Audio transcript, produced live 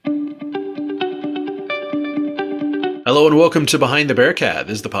Hello and welcome to Behind the Bearcat.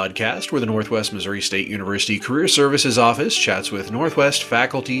 This is the podcast where the Northwest Missouri State University Career Services Office chats with Northwest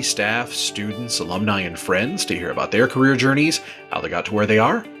faculty, staff, students, alumni, and friends to hear about their career journeys, how they got to where they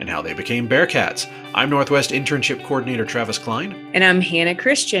are, and how they became Bearcats. I'm Northwest Internship Coordinator Travis Klein. And I'm Hannah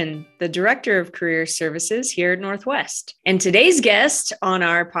Christian, the Director of Career Services here at Northwest. And today's guest on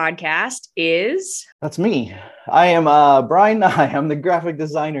our podcast is... That's me. I am Brian. I am the graphic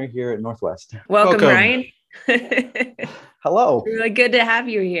designer here at Northwest. Welcome. Brian. Hello. Really good to have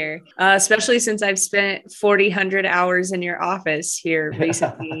you here, especially since I've spent 100 hours in your office here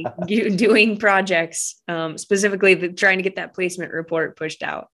recently doing projects, specifically trying to get that placement report pushed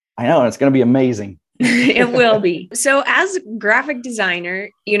out. I know, it's going to be amazing. It will be. So as a graphic designer,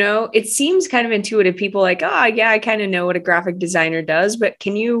 it seems kind of intuitive. People like, oh, yeah, I kind of know what a graphic designer does, but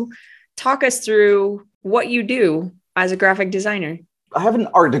can you talk us through what you do as a graphic designer? I have an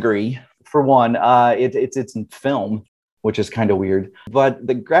art degree. For one, it's in film, which is kind of weird. But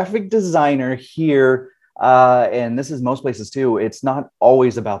the graphic designer here, and this is most places too, it's not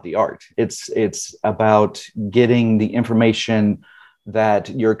always about the art. It's about getting the information that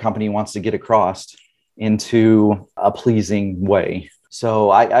your company wants to get across into a pleasing way.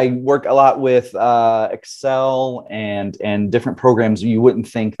 So I work a lot with Excel and different programs you wouldn't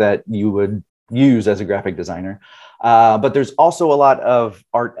think that you would use as a graphic designer. But there's also a lot of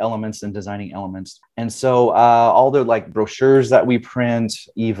art elements and designing elements. And so all the brochures that we print,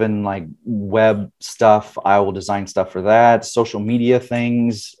 even web stuff, I will design stuff for that. Social media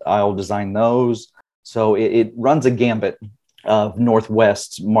things, I'll design those. So it runs a gambit of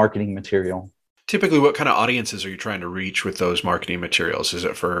Northwest marketing material. Typically, what kind of audiences are you trying to reach with those marketing materials? Is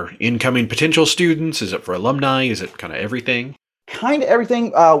it for incoming potential students? Is it for alumni? Is it kind of everything? Kind of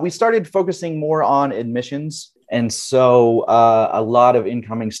everything. We started focusing more on admissions. And so a lot of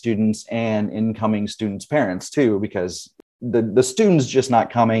incoming students and incoming students' parents, too, because the student's just not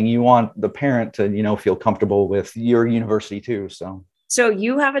coming. You want the parent to, feel comfortable with your university, too. So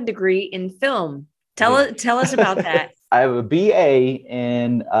you have a degree in film. Tell us about that. I have a BA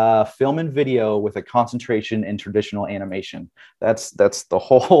in film and video with a concentration in traditional animation. That's the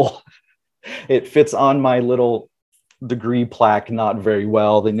whole. It fits on my little degree plaque not very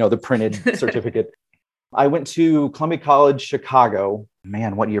well. The printed certificate. I went to Columbia College, Chicago.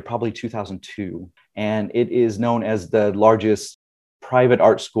 Man, what year? Probably 2002. And it is known as the largest private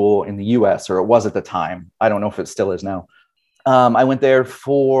art school in the US, or it was at the time. I don't know if it still is now. I went there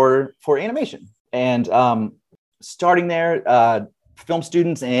for animation. And starting there, film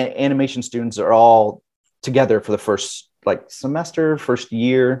students and animation students are all together for the first semester, first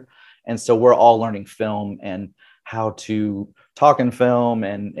year. And so we're all learning film and how to talk in film.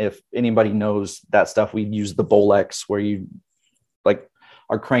 And if anybody knows that stuff, we use the Bolex, where you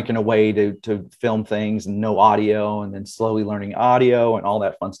are cranking away to film things and no audio, and then slowly learning audio and all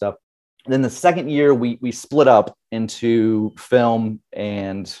that fun stuff. And then the second year we split up into film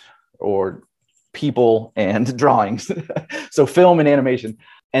or people and drawings. So film and animation.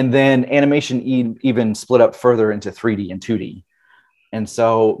 And then animation even split up further into 3D and 2D. And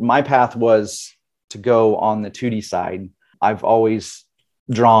so my path was to go on the 2D side. I've always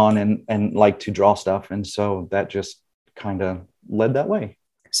drawn and like to draw stuff. And so that just kind of led that way.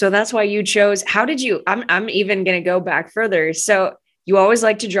 So that's why you chose. How did you, I'm even going to go back further. So you always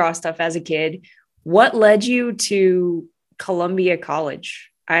liked to draw stuff as a kid. What led you to Columbia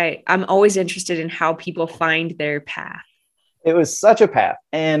College? I'm always interested in how people find their path. It was such a path.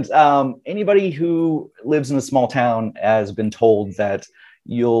 And anybody who lives in a small town has been told that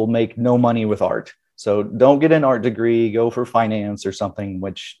you'll make no money with art. So don't get an art degree, go for finance or something,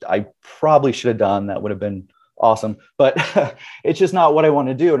 which I probably should have done. That would have been awesome. But it's just not what I want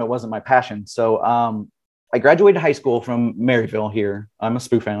to do. And it wasn't my passion. So I graduated high school from Maryville here. I'm a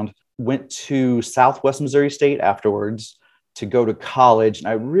spoof-hound. Went to Southwest Missouri State afterwards to go to college. And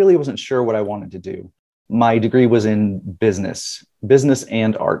I really wasn't sure what I wanted to do. My degree was in business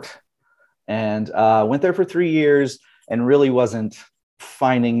and art. And went there for 3 years and really wasn't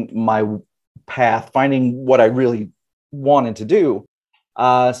finding my path, finding what I really wanted to do.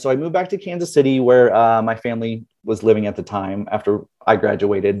 So I moved back to Kansas City, where my family was living at the time. After I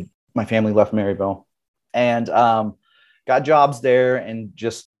graduated, my family left Maryville and got jobs there and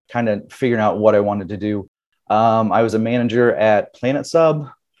just kind of figuring out what I wanted to do. I was a manager at Planet Sub.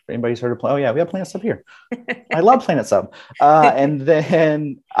 If anybody's heard of Planet, oh yeah, we have Planet Sub here. I love Planet Sub. And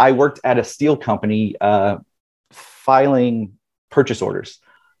then I worked at a steel company filing purchase orders.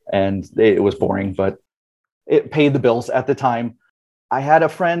 And it was boring, but it paid the bills at the time. I had a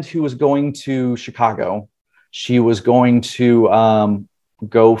friend who was going to Chicago. She was going to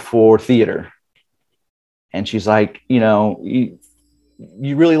go for theater. And she's like, you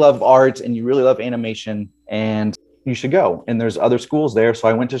really love art and you really love animation and you should go. And there's other schools there. So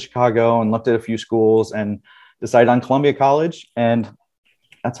I went to Chicago and looked at a few schools and decided on Columbia College. And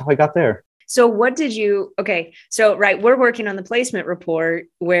that's how I got there. So what did you, okay. So, right. We're working on the placement report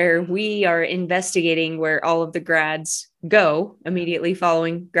where we are investigating where all of the grads go immediately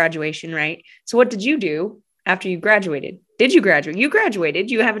following graduation. Right. So what did you do after you graduated? Did you graduate? You graduated.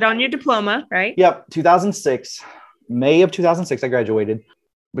 You have it on your diploma, right? Yep. 2006, May of 2006, I graduated.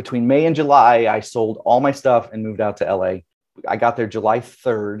 Between May and July, I sold all my stuff and moved out to LA. I got there July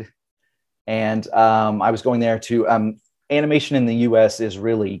 3rd. And I was going there to animation in the US is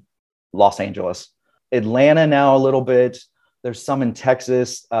really Los Angeles. Atlanta now a little bit. There's some in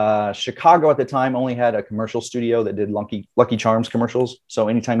Texas. Chicago at the time only had a commercial studio that did Lucky Charms commercials. So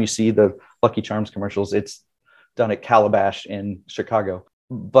anytime you see the Lucky Charms commercials, it's done at Calabash in Chicago.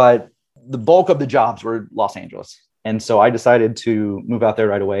 But the bulk of the jobs were Los Angeles. And so I decided to move out there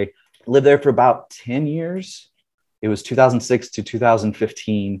right away. Lived there for about 10 years. It was 2006 to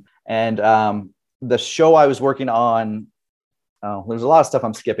 2015. And the show I was working on, there's a lot of stuff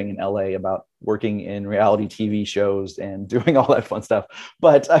I'm skipping in LA about working in reality TV shows and doing all that fun stuff.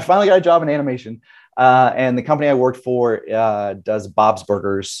 But I finally got a job in animation. And the company I worked for does Bob's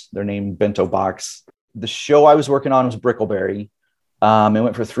Burgers. They're named Bento Box. The show I was working on was Brickleberry. It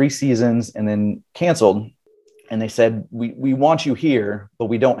went for 3 seasons and then canceled. And they said, we want you here, but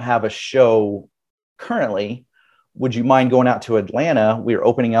we don't have a show currently. Would you mind going out to Atlanta? We're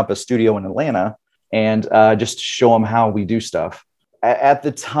opening up a studio in Atlanta and just show them how we do stuff. At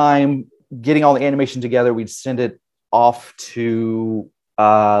the time, getting all the animation together, we'd send it off to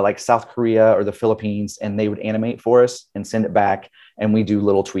like South Korea or the Philippines, and they would animate for us and send it back, and we do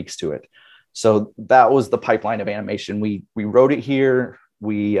little tweaks to it. So that was the pipeline of animation. We wrote it here.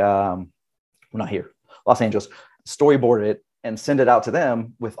 Well, not here, Los Angeles, storyboard it and send it out to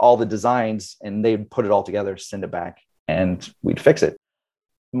them with all the designs, and they'd put it all together, send it back, and we'd fix it.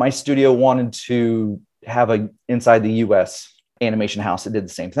 My studio wanted to have a inside the US animation house that did the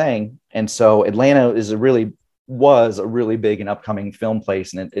same thing. And so Atlanta was a really big and upcoming film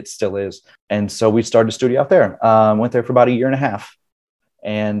place, and it still is. And so we started a studio out there. Went there for about 1.5 years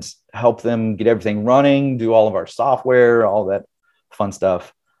and helped them get everything running, do all of our software, all that fun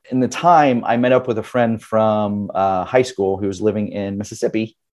stuff. In the time, I met up with a friend from high school who was living in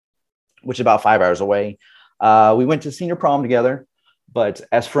Mississippi, which is about 5 hours away. We went to senior prom together, but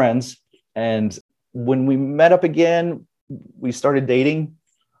as friends. And when we met up again, we started dating.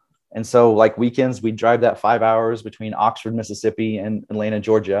 And so like weekends, we'd drive that 5 hours between Oxford, Mississippi and Atlanta,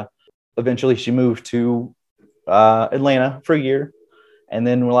 Georgia. Eventually she moved to Atlanta for 1 year. And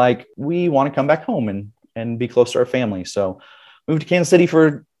then we're like, we want to come back home and be close to our family. So moved to Kansas City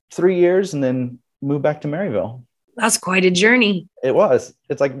for 3 years and then moved back to Maryville. That's quite a journey. It was.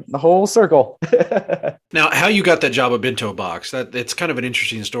 It's like the whole circle. Now, how you got that job at Bento Box, it's kind of an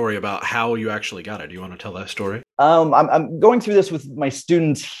interesting story about how you actually got it. Do you want to tell that story? I'm going through this with my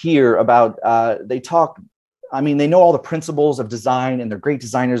students here about, they know all the principles of design and they're great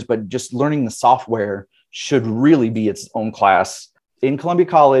designers, but just learning the software should really be its own class. In Columbia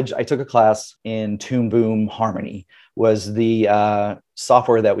College, I took a class in Toon Boom Harmony, was the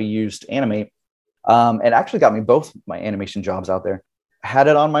software that we used to animate. It actually got me both my animation jobs out there. Had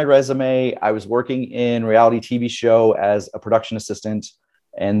it on my resume. I was working in reality TV show as a production assistant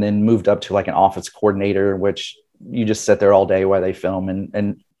and then moved up to like an office coordinator, which you just sit there all day while they film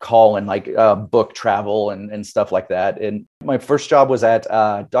and call and like book travel and stuff like that. And my first job was at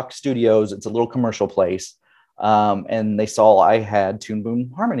Duck Studios. It's a little commercial place. And they saw I had Toon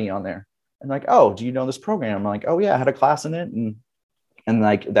Boom Harmony on there and like, oh, do you know this program? I'm like, oh yeah, I had a class in it. And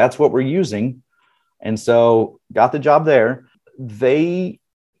like, that's what we're using. And so got the job there. They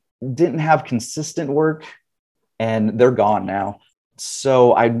didn't have consistent work and they're gone now.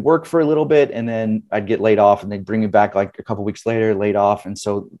 So I'd work for a little bit and then I'd get laid off and they'd bring me back like a couple of weeks later, laid off. And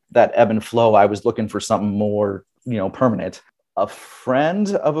so that ebb and flow, I was looking for something more, permanent. A friend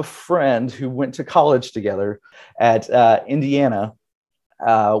of a friend who went to college together at Indiana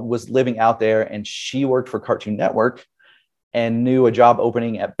was living out there, and she worked for Cartoon Network and knew a job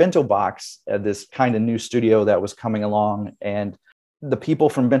opening at Bento Box, this kind of new studio that was coming along. And the people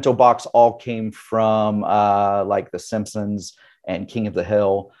from Bento Box all came from like The Simpsons and King of the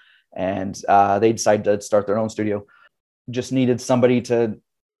Hill. And they decided to start their own studio. Just needed somebody to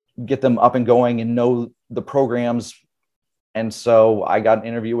get them up and going and know the programs. And so I got an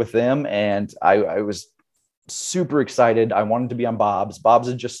interview with them and I was super excited. I wanted to be on Bob's. Bob's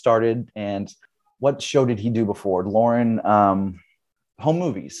had just started, and what show did he do before? Lauren, Home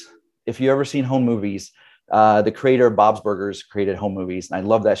Movies. If you ever seen Home Movies, The creator of Bob's Burgers created Home Movies, and I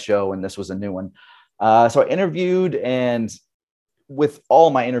love that show, and this was a new one. So I interviewed, and with all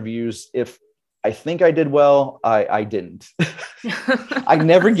my interviews, if I think I did well, I didn't. I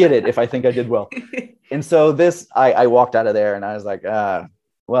never get it if I think I did well. And so I walked out of there and I was like,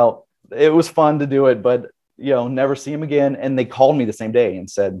 well, it was fun to do it, but never see him again. And they called me the same day and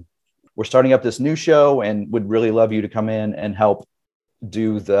said, we're starting up this new show and would really love you to come in and help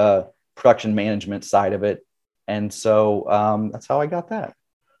do the production management side of it. And so that's how I got that.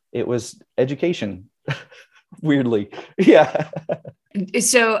 It was education. Weirdly. Yeah.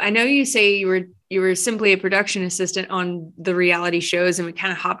 So I know you say you were simply a production assistant on the reality shows, and we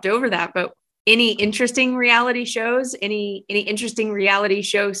kind of hopped over that, but any interesting reality shows, any interesting reality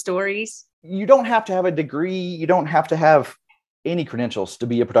show stories? You don't have to have a degree. You don't have to have any credentials to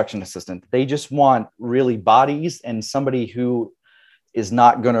be a production assistant. They just want really bodies and somebody who is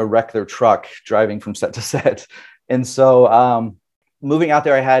not going to wreck their truck driving from set to set. And so, moving out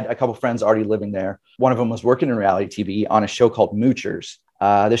there, I had a couple friends already living there. One of them was working in reality TV on a show called Moochers.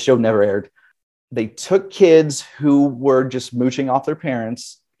 This show never aired. They took kids who were just mooching off their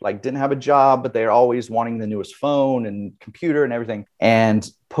parents, like didn't have a job, but they're always wanting the newest phone and computer and everything, and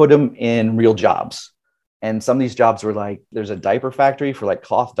put them in real jobs. And some of these jobs were like, there's a diaper factory for like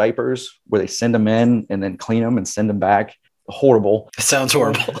cloth diapers where they send them in and then clean them and send them back. Horrible. It sounds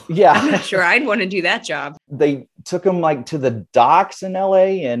horrible. Yeah. I'm not sure I'd want to do that job. They took them like to the docks in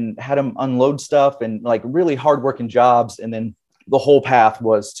LA and had them unload stuff and like really hardworking jobs. And then the whole path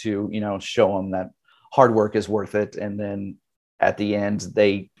was to, show them that hard work is worth it. And then at the end,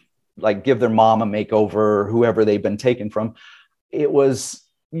 they like give their mom a makeover, whoever they've been taken from. It was,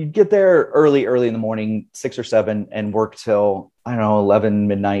 you get there early in the morning, 6 or 7, and work till, 11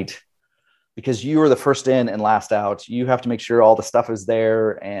 midnight. Because you are the first in and last out. You have to make sure all the stuff is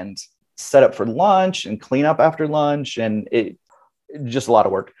there and set up for lunch and clean up after lunch. And it just a lot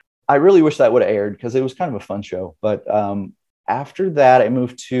of work. I really wish that would have aired because it was kind of a fun show. But after that, I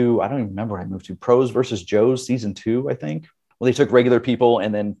moved to, I don't even remember what I moved to, Pros versus Joes season 2, I think. Well, they took regular people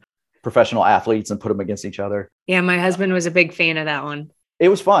and then professional athletes and put them against each other. Yeah, my husband was a big fan of that one. It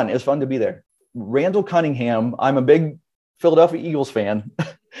was fun. It was fun to be there. Randall Cunningham, I'm a big Philadelphia Eagles fan.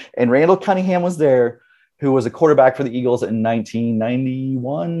 And Randall Cunningham was there, who was a quarterback for the Eagles in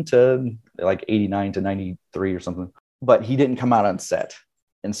 1991 to like 89 to 93 or something. But he didn't come out on set.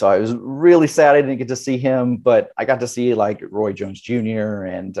 And so I was really sad I didn't get to see him, but I got to see like Roy Jones Jr.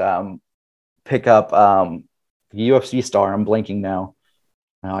 and pick up UFC star. I'm blanking now.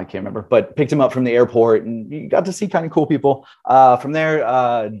 No, I can't remember, but picked him up from the airport and you got to see kind of cool people. From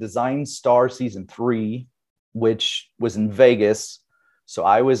there, Design Star season 3, which was in Vegas. So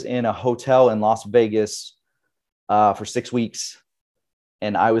I was in a hotel in Las Vegas for 6 weeks,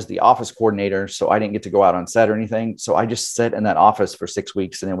 and I was the office coordinator. So I didn't get to go out on set or anything. So I just sat in that office for 6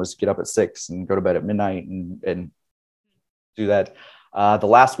 weeks, and it was get up at 6 and go to bed at midnight and do that. The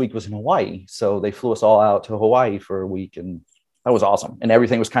last week was in Hawaii. So they flew us all out to Hawaii for a week, and that was awesome. And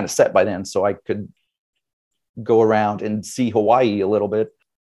everything was kind of set by then. So I could go around and see Hawaii a little bit.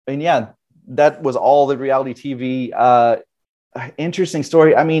 And yeah, that was all the reality TV. Interesting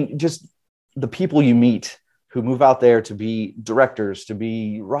story. I mean, just the people you meet who move out there to be directors, to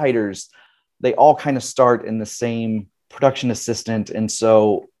be writers, they all kind of start in the same production assistant. And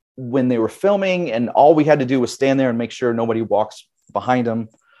so when they were filming and all we had to do was stand there and make sure nobody walks behind them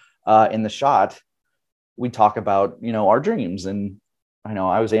in the shot, we talk about, our dreams. And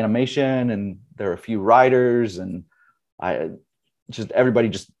I was animation and there are a few writers and everybody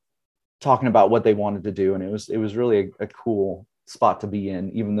just talking about what they wanted to do. And it was really a cool spot to be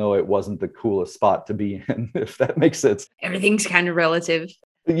in, even though it wasn't the coolest spot to be in, if that makes sense. Everything's kind of relative.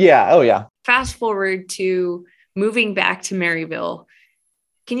 Yeah. Oh yeah. Fast forward to moving back to Maryville.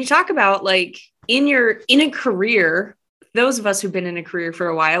 Can you talk about like in a career, those of us who've been in a career for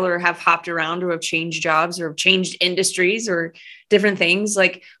a while or have hopped around or have changed jobs or have changed industries or different things,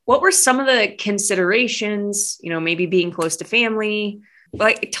 like what were some of the considerations, maybe being close to family?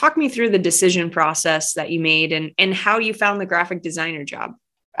 Like, talk me through the decision process that you made and how you found the graphic designer job.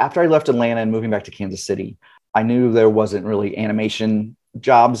 After I left Atlanta and moving back to Kansas City, I knew there wasn't really animation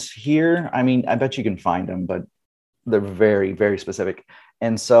jobs here. I mean, I bet you can find them, but they're very, very specific.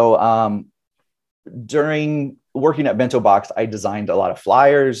 And so during working at Bento Box, I designed a lot of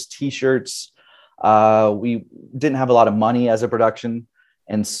flyers, T-shirts. We didn't have a lot of money as a production.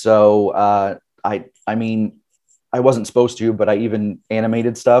 And so I wasn't supposed to, but I even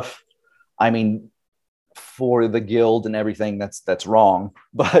animated stuff. I mean, for the guild and everything, that's wrong.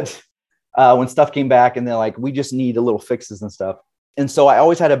 But when stuff came back and they're like, we just need a little fixes and stuff, And so I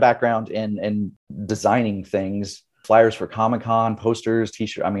always had a background in designing things, flyers for Comic-Con, posters,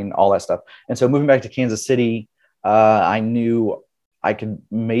 t-shirt, I mean, all that stuff. And so moving back to Kansas City, I knew I could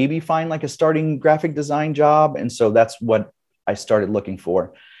maybe find like a starting graphic design job. And so that's what I started looking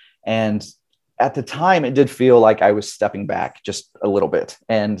for. And at the time, it did feel like I was stepping back just a little bit.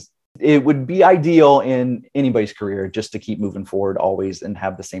 And it would be ideal in anybody's career just to keep moving forward always and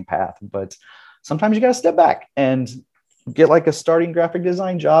have the same path. But sometimes you got to step back and get like a starting graphic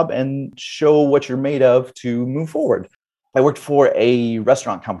design job and show what you're made of to move forward. I worked for a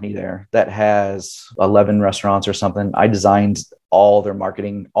restaurant company there that has 11 restaurants or something. I designed all their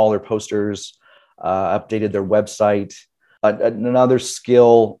marketing, all their posters, updated their website. Another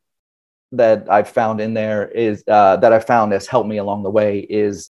skill that I've found in there is that I found has helped me along the way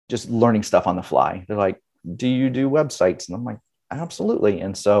is just learning stuff on the fly. They're like, do you do websites? And I'm like, absolutely.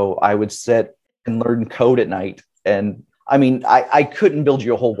 And so I would sit and learn code at night. And I mean, I couldn't build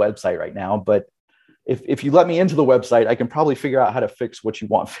you a whole website right now, but if you let me into the website, I can probably figure out how to fix what you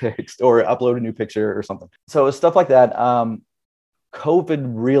want fixed or upload a new picture or something. So stuff like that. COVID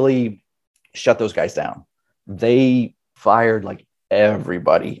really shut those guys down. They fired like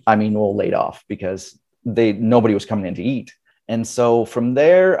everybody. I mean, well, laid off because nobody was coming in to eat. And so from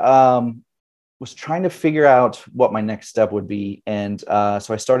there, was trying to figure out what my next step would be. And so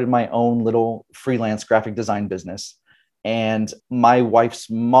I started my own little freelance graphic design business. And my wife's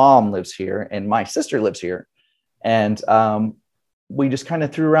mom lives here and my sister lives here. And we just kind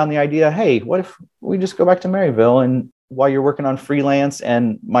of threw around the idea, hey, what if we just go back to Maryville and while you're working on freelance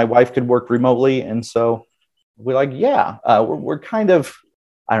and my wife could work remotely. And so we're like, yeah, we're kind of,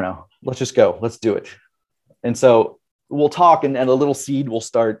 I don't know, let's just go, let's do it. And so we'll talk and a little seed will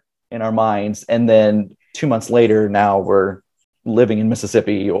start in our minds. And then 2 months later, now we're living in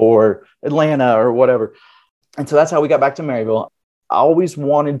Mississippi or Atlanta or whatever. And so that's how we got back to Maryville. I always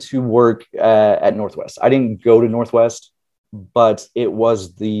wanted to work at Northwest. I didn't go to Northwest, but it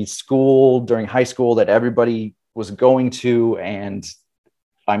was the school during high school that everybody was going to. And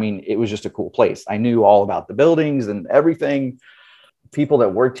I mean, it was just a cool place. I knew all about the buildings and everything, people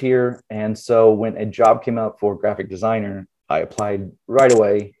that worked here. And so when a job came up for graphic designer, I applied right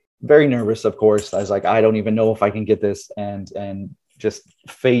away. Very nervous, of course. I was like, I don't even know if I can get this. And just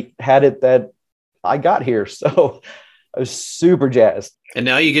fate had it that I got here. So I was super jazzed. And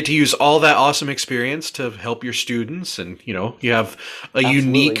now you get to use all that awesome experience to help your students. And, you know, you have a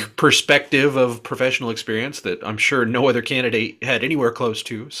unique perspective of professional experience that I'm sure no other candidate had anywhere close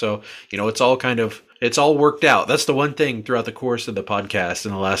to. So, you know, it's all worked out. That's the one thing throughout the course of the podcast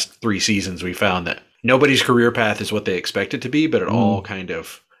in the last 3 seasons, we found that nobody's career path is what they expect it to be, but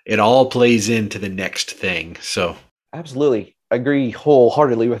it all plays into the next thing. So absolutely. Agree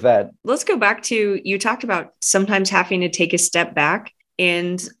wholeheartedly with that. Let's go back to, you talked about sometimes having to take a step back.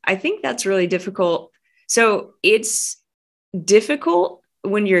 And I think that's really difficult. So it's difficult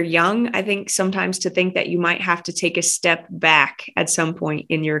when you're young, I think sometimes to think that you might have to take a step back at some point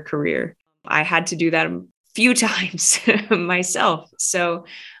in your career. I had to do that a few times myself. So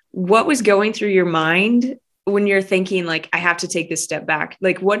what was going through your mind when you're thinking like, I have to take this step back?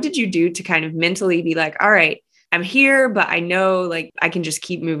 Like, what did you do to kind of mentally be like, all right, I'm here, but I know like I can just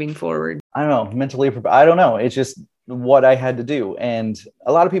keep moving forward? I don't know, mentally, I don't know. It's just what I had to do. And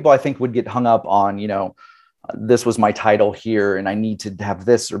a lot of people I think would get hung up on, you know, this was my title here and I need to have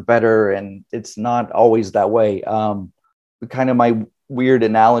this or better. And it's not always that way. Kind of my weird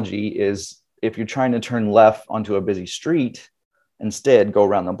analogy is if you're trying to turn left onto a busy street, instead go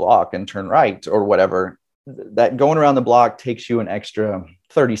around the block and turn right or whatever. That going around the block takes you an extra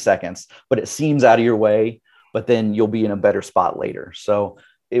 30 seconds, but it seems out of your way. But then you'll be in a better spot later. So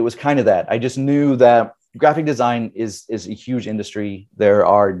it was kind of that. I just knew that graphic design is a huge industry. There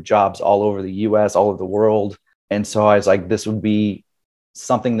are jobs all over the US, all over the world. And so I was like, this would be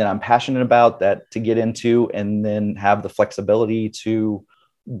something that I'm passionate about, that to get into and then have the flexibility to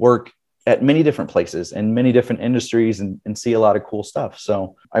work at many different places and many different industries and see a lot of cool stuff.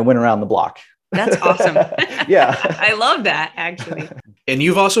 So I went around the block. That's awesome. Yeah. I love that, actually. And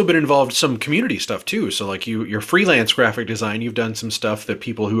you've also been involved in some community stuff too. So like your freelance graphic design, you've done some stuff that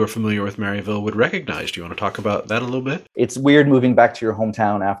people who are familiar with Maryville would recognize. Do you want to talk about that a little bit? It's weird moving back to your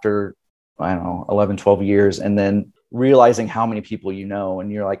hometown after, I don't know, 11, 12 years, and then realizing how many people you know. And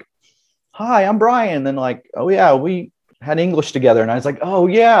you're like, hi, I'm Brian. And then like, oh yeah, we had English together. And I was like, oh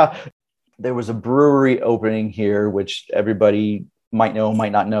yeah. There was a brewery opening here, which everybody might know,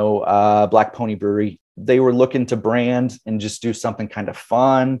 might not know, Black Pony Brewery. They were looking to brand and just do something kind of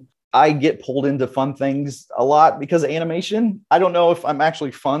fun. I get pulled into fun things a lot because of animation. I don't know if I'm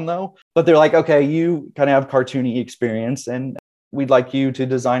actually fun though, but they're like, okay, you kind of have cartoony experience and we'd like you to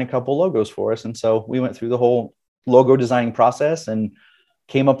design a couple logos for us. And so we went through the whole logo designing process and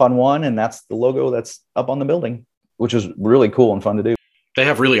came up on one. And that's the logo that's up on the building, which was really cool and fun to do. They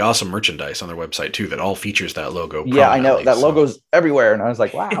have really awesome merchandise on their website too that all features that logo. Yeah, I know that logo's everywhere. And I was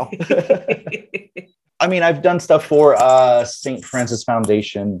like, wow. I mean, I've done stuff for St. Francis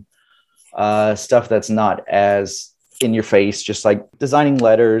Foundation, stuff that's not as in your face, just like designing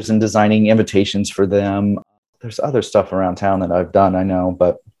letters and designing invitations for them. There's other stuff around town that I've done, I know,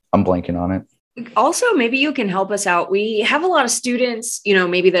 but I'm blanking on it. Also, maybe you can help us out. We have a lot of students, you know,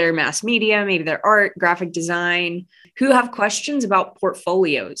 maybe they're mass media, maybe they're art, graphic design, who have questions about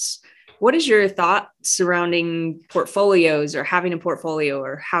portfolios. What is your thought surrounding portfolios or having a portfolio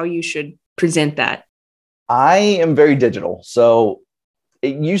or how you should present that? I am very digital. So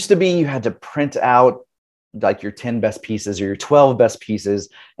it used to be you had to print out like your 10 best pieces or your 12 best pieces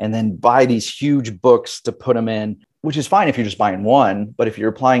and then buy these huge books to put them in, which is fine if you're just buying one. But if you're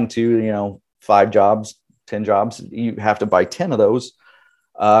applying to, you know, 5 jobs, 10 jobs, you have to buy 10 of those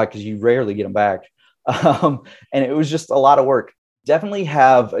because you rarely get them back. And it was just a lot of work. Definitely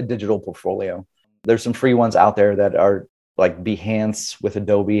have a digital portfolio. There's some free ones out there that are like Behance with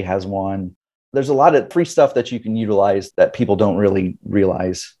Adobe has one. There's a lot of free stuff that you can utilize that people don't really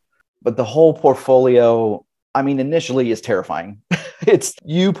realize. But the whole portfolio, I mean, initially is terrifying. It's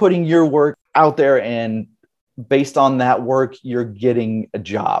you putting your work out there and based on that work, you're getting a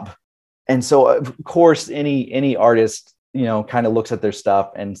job. And so, of course, any artist, you know, kind of looks at their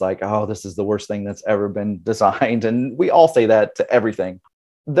stuff and it's like, oh, this is the worst thing that's ever been designed. And we all say that to everything.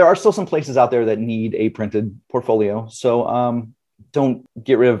 There are still some places out there that need a printed portfolio. So don't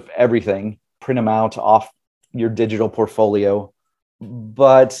get rid of everything. Print them out off your digital portfolio.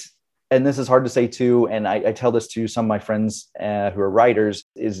 But, and this is hard to say too, and I tell this to some of my friends who are writers,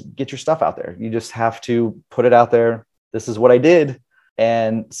 is get your stuff out there. You just have to put it out there. This is what I did.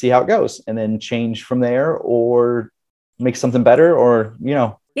 And see how it goes, and then change from there, or make something better, or you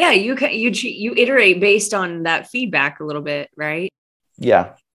know. Yeah, you iterate based on that feedback a little bit, right?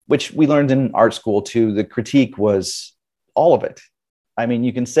 Yeah, which we learned in art school too. The critique was all of it. I mean,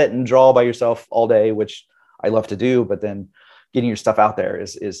 you can sit and draw by yourself all day, which I love to do, but then getting your stuff out there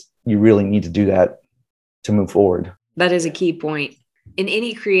is you really need to do that to move forward. That is a key point in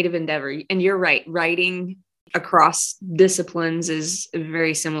any creative endeavor, and you're right. Writing across disciplines is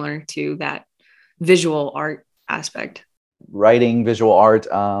very similar to that visual art aspect. Writing, visual art,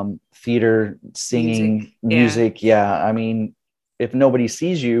 theater, singing, music. Yeah. I mean, if nobody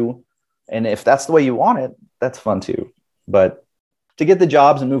sees you and if that's the way you want it, that's fun too. But to get the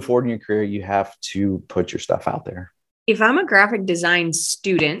jobs and move forward in your career, you have to put your stuff out there. If I'm a graphic design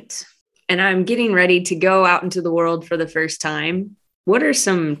student and I'm getting ready to go out into the world for the first time, what are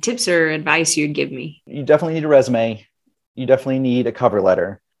some tips or advice you'd give me? You definitely need a resume. You definitely need a cover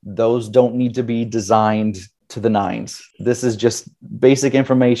letter. Those don't need to be designed to the nines. This is just basic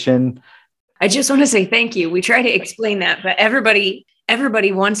information. I just want to say thank you. We try to explain that, but everybody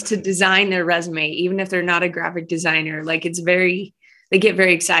wants to design their resume, even if they're not a graphic designer. Like they get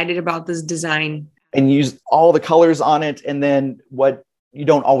very excited about this design. And use all the colors on it. And then what you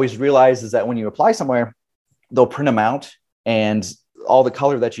don't always realize is that when you apply somewhere, they'll print them out and all the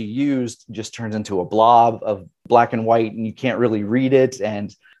color that you used just turns into a blob of black and white and you can't really read it.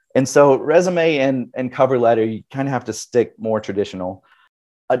 And so resume and cover letter, you kind of have to stick more traditional.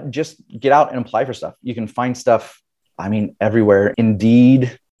 Just get out and apply for stuff. You can find stuff, I mean, everywhere.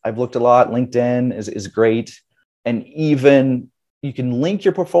 Indeed, I've looked a lot. LinkedIn is great. And even you can link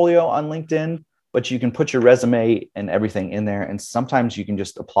your portfolio on LinkedIn, but you can put your resume and everything in there. And sometimes you can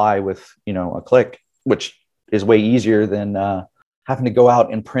just apply with, you know, a click, which is way easier than having to go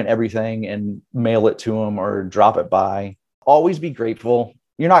out and print everything and mail it to them or drop it by. Always be grateful.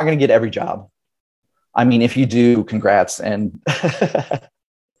 You're not going to get every job. I mean, if you do, congrats. And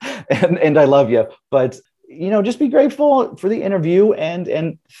and I love you, but you know, just be grateful for the interview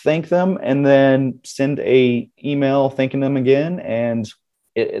and thank them, and then send a email thanking them again. And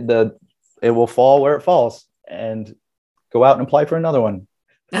it will fall where it falls, and go out and apply for another one.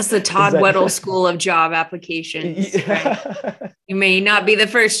 That's the Todd Weddle School of Job Applications. Yeah. Right? You may not be the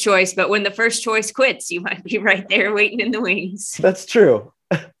first choice, but when the first choice quits, you might be right there waiting in the wings. That's true.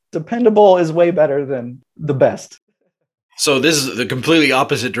 Dependable is way better than the best. So this is the completely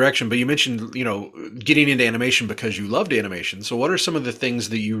opposite direction, but you mentioned, you know, getting into animation because you loved animation. So what are some of the things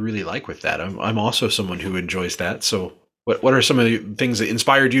that you really like with that? I'm also someone who enjoys that. So what are some of the things that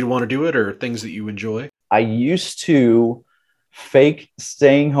inspired you to want to do it, or things that you enjoy? I used to fake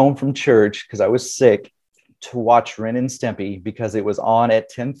staying home from church because I was sick to watch Ren and Stimpy because it was on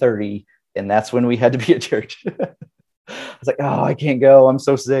at 10:30, and that's when we had to be at church. I was like, oh, I can't go. I'm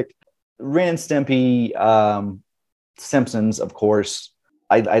so sick. Ren and Stimpy, Simpsons, of course.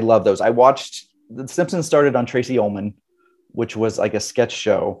 I love those. I watched The Simpsons started on Tracy Ullman, which was like a sketch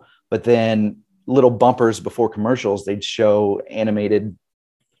show, but then little bumpers before commercials, they'd show animated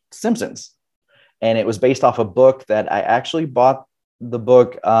Simpsons. And it was based off a book that I actually bought the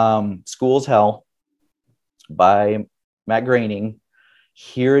book, School's Hell by Matt Groening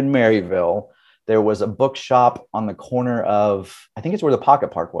here in Maryville. There was a bookshop on the corner of, I think it's where the Pocket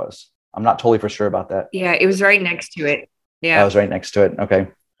Park was. I'm not totally for sure about that. Yeah, it was right next to it. Yeah. I was right next to it. Okay.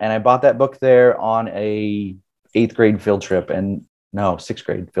 And I bought that book there on a 8th grade field trip and no, 6th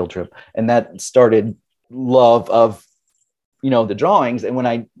grade field trip. And that started love of, the drawings. And when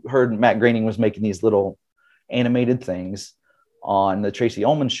I heard Matt Groening was making these little animated things on the Tracy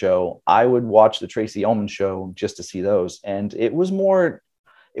Ullman show, I would watch the Tracy Ullman show just to see those. And it wasn't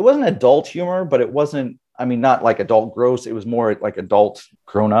adult humor, but it wasn't, not like adult gross. It was more like adult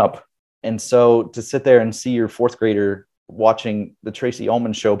grown up. And so to sit there and see your 4th grader watching the Tracy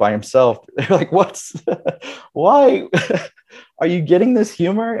Ullman show by himself, they're like, why are you getting this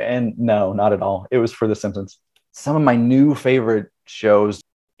humor? And no, not at all. It was for The Simpsons. Some of my new favorite shows,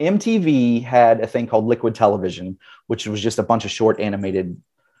 MTV had a thing called Liquid Television, which was just a bunch of short animated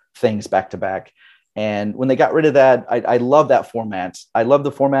things back to back. And when they got rid of that, I love that format. I love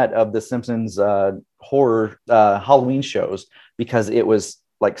the format of The Simpsons horror Halloween shows because it was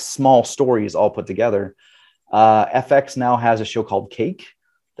like small stories all put together. FX now has a show called Cake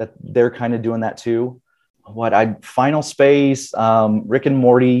that they're kind of doing that too. Final Space, Rick and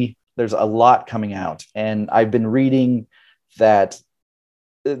Morty. There's a lot coming out, and I've been reading that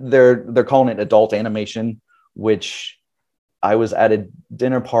they're calling it adult animation, which I was at a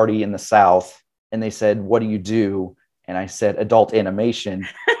dinner party in the South and they said, "What do you do?" And I said, "Adult animation."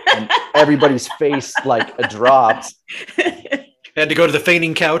 And everybody's face dropped. Had to go to the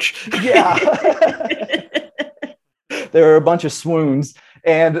fainting couch. Yeah. There were a bunch of swoons.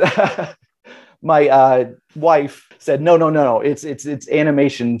 And my wife said, no. It's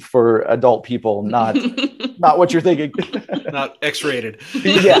animation for adult people, not what you're thinking. Not X-rated.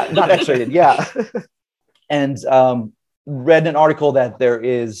 Yeah, not X-rated. Yeah. And read an article that there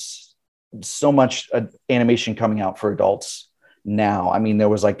is so much animation coming out for adults now. There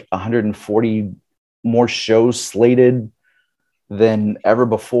was like 140 more shows slated than ever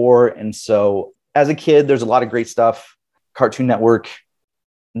before. And so as a kid, there's a lot of great stuff. Cartoon Network,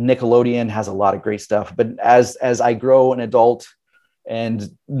 Nickelodeon has a lot of great stuff. But as I grow an adult and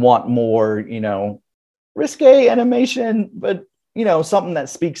want more, risque animation, but, something that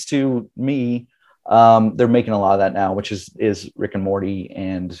speaks to me, they're making a lot of that now, which is Rick and Morty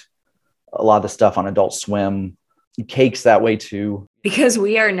and a lot of the stuff on Adult Swim. Cake's that way too. Because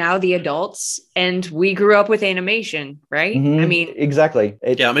we are now the adults and we grew up with animation, right? Mm-hmm. Exactly.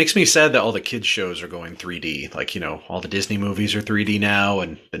 It makes me sad that all the kids shows are going 3D. Like, all the Disney movies are 3D now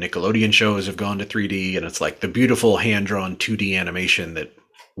and the Nickelodeon shows have gone to 3D. And it's like the beautiful hand-drawn 2D animation that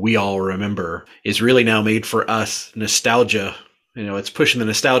we all remember is really now made for us. Nostalgia, it's pushing the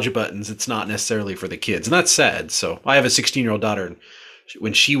nostalgia buttons. It's not necessarily for the kids. And that's sad. So I have a 16-year-old daughter, and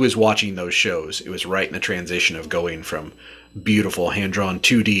when she was watching those shows, it was right in the transition of going from beautiful hand-drawn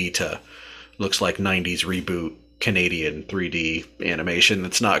 2D to looks like 90s reboot Canadian 3D animation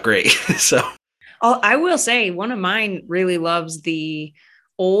that's not great. So I will say one of mine really loves the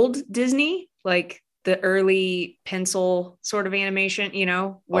old Disney, like the early pencil sort of animation,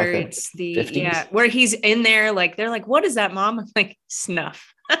 where it's the 50s? where he's in there, like they're like, "What is that, Mom?" I'm like,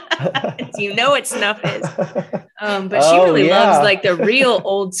 "Snuff." What snuff is. But she really loves like the real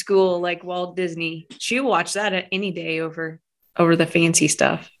old school, like Walt Disney. She'll watch that at any day over the fancy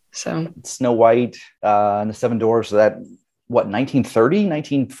stuff. So Snow White and the Seven Dwarfs, that 1930,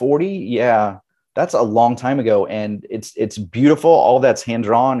 1940? Yeah, that's a long time ago. And it's beautiful. All that's hand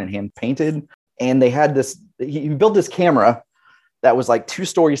drawn and hand painted. And they had he built this camera that was like 2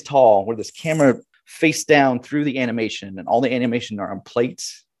 stories tall, where this camera face down through the animation, and all the animation are on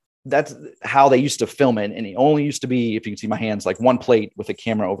plates. That's how they used to film it. And it only used to be, if you can see my hands, like one plate with a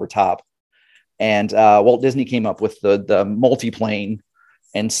camera over top. And Walt Disney came up with the multi-plane.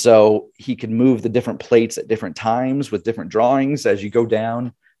 And so he could move the different plates at different times with different drawings as you go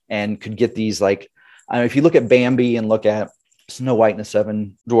down, and could get these if you look at Bambi and look at Snow White and the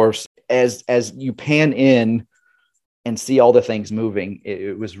Seven Dwarfs, as you pan in and see all the things moving,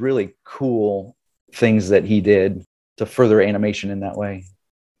 it was really cool things that he did to further animation in that way.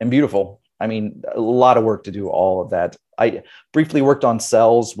 And beautiful. A lot of work to do all of that. I briefly worked on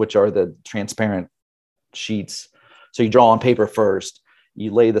cells, which are the transparent sheets. So you draw on paper first,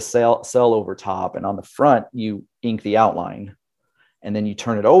 You lay the cell over top, and on the front, you ink the outline, and then you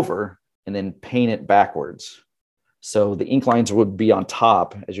turn it over and then paint it backwards. So the ink lines would be on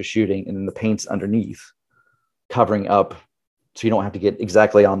top as you're shooting, and then the paint's underneath, covering up, so you don't have to get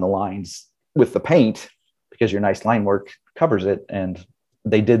exactly on the lines with the paint because your nice line work covers it. And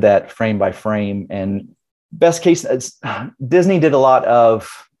they did that frame by frame. And best case, Disney did a lot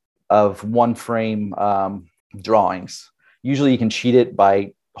of one frame drawings. Usually you can cheat it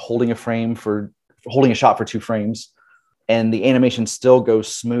by holding a shot for 2 frames, and the animation still goes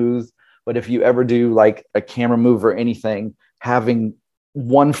smooth. But if you ever do like a camera move or anything, having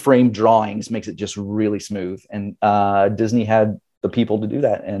one frame drawings makes it just really smooth. And Disney had the people to do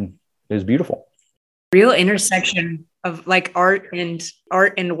that, and it was beautiful. Real intersection of like art and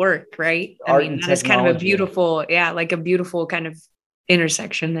work, right? Art I mean, and that is kind of a technology. beautiful, like a beautiful kind of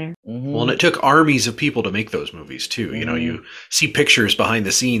intersection there. Mm-hmm. Well, and it took armies of people to make those movies too. You know, you see pictures behind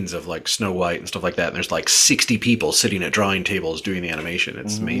the scenes of like Snow White and stuff like that, and there's like 60 people sitting at drawing tables doing the animation.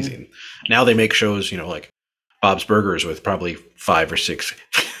 It's amazing. Now they make shows, like Bob's Burgers with probably 5 or 6,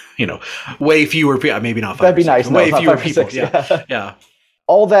 way fewer people. Maybe not 5. That'd be or 6, nice. No, way not fewer 5 or people. 6, Yeah.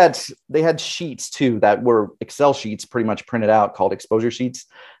 All that, they had sheets too that were Excel sheets pretty much printed out, called exposure sheets,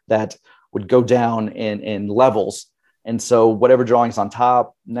 that would go down in levels. And so whatever drawing's on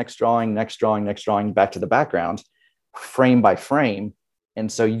top, next drawing, back to the background, frame by frame. And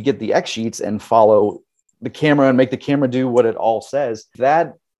so you get the X sheets and follow the camera and make the camera do what it all says.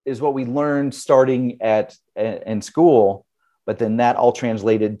 That is what we learned starting in school, but then that all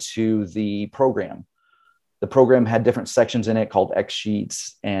translated to the program. The program had different sections in it called X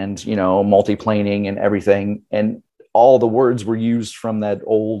sheets and, multiplaning and everything. And all the words were used from that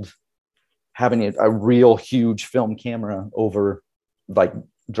old, having a real huge film camera over like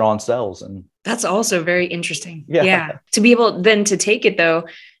drawn cells. And that's also very interesting. Yeah. To be able then to take it though,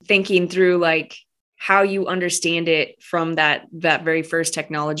 thinking through like how you understand it from that very first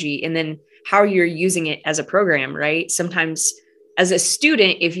technology, and then how you're using it as a program, right? Sometimes as a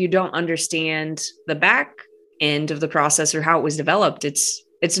student, if you don't understand the back end of the process or how it was developed, it's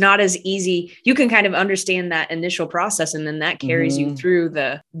not as easy. You can kind of understand that initial process, and then that carries you through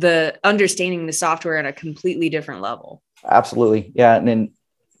the understanding the software at a completely different level. Absolutely. Yeah. And then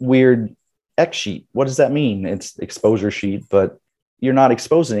weird X sheet. What does that mean? It's exposure sheet, but you're not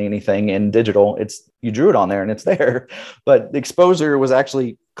exposing anything in digital. You drew it on there and it's there. But the exposure was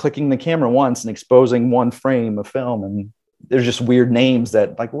actually clicking the camera once and exposing one frame of film. And there's just weird names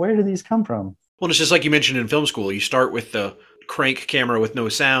that, like, where do these come from? Well, it's just like you mentioned in film school. You start with the crank camera with no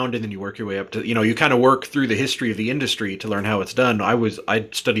sound, and then you work your way up to, you kind of work through the history of the industry to learn how it's done. I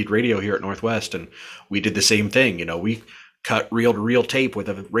studied radio here at Northwest, and we did the same thing. We cut reel-to-reel tape with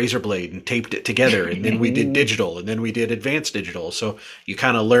a razor blade and taped it together, and then we did digital, and then we did advanced digital. So you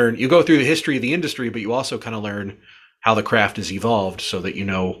kind of learn, you go through the history of the industry, but you also kind of learn how the craft has evolved so that you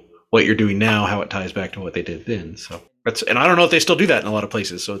know what you're doing now, how it ties back to what they did then. So and I don't know if they still do that in a lot of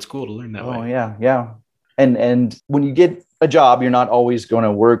places, so it's cool to learn that way. Oh, yeah. And when you get a job, you're not always going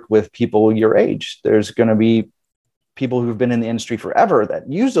to work with people your age. There's going to be people who've been in the industry forever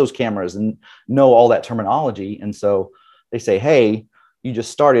that use those cameras and know all that terminology. And so they say, hey, you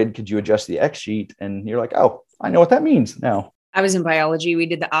just started, could you adjust the X sheet? And you're like, oh, I know what that means now. I was in biology. We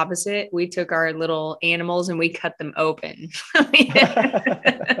did the opposite. We took our little animals and we cut them open.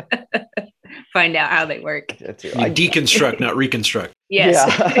 Find out how they work. You deconstruct, not reconstruct. Yes.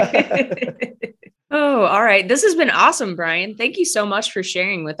 Yeah. Oh, all right. This has been awesome, Brian. Thank you so much for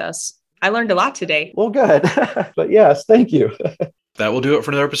sharing with us. I learned a lot today. Well, good. But yes, thank you. That will do it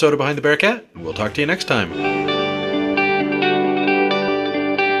for another episode of Behind the Bearcat. We'll talk to you next time.